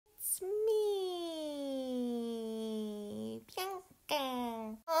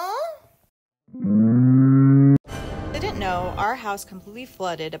know, our house completely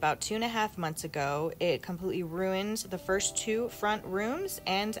flooded about 2.5 months ago. It completely ruined the first 2 front rooms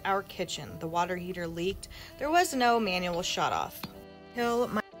and our kitchen. The water heater leaked. There was no manual shut off. Till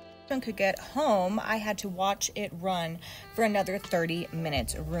my husband could get home, I had to watch it run for another 30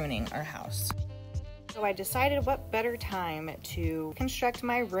 minutes, ruining our house. So I decided what better time to construct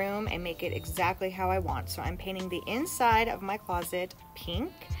my room and make it exactly how I want. So I'm painting the inside of my closet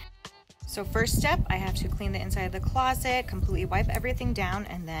pink. So first step, I have to clean the inside of the closet, completely wipe everything down,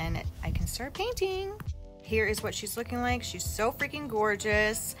 and then I can start painting. Here is what she's looking like. She's so freaking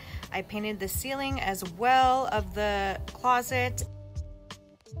gorgeous. I painted the ceiling as well of the closet.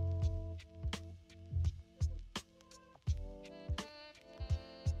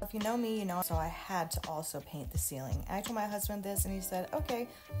 If you know me, you know, so I had to also paint the ceiling. I told my husband this and he said, okay,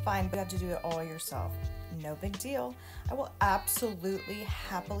 fine, but you have to do it all yourself. No big deal. I will absolutely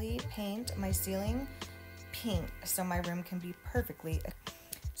happily paint my ceiling pink so my room can be perfectly.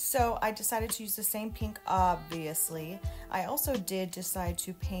 So I decided to use the same pink, obviously. I also did decide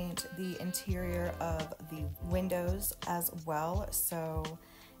to paint the interior of the windows as well. So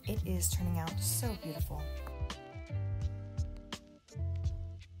it is turning out so beautiful.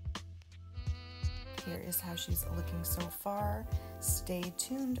 Here is how she's looking so far. Stay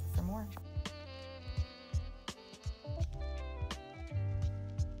tuned for more.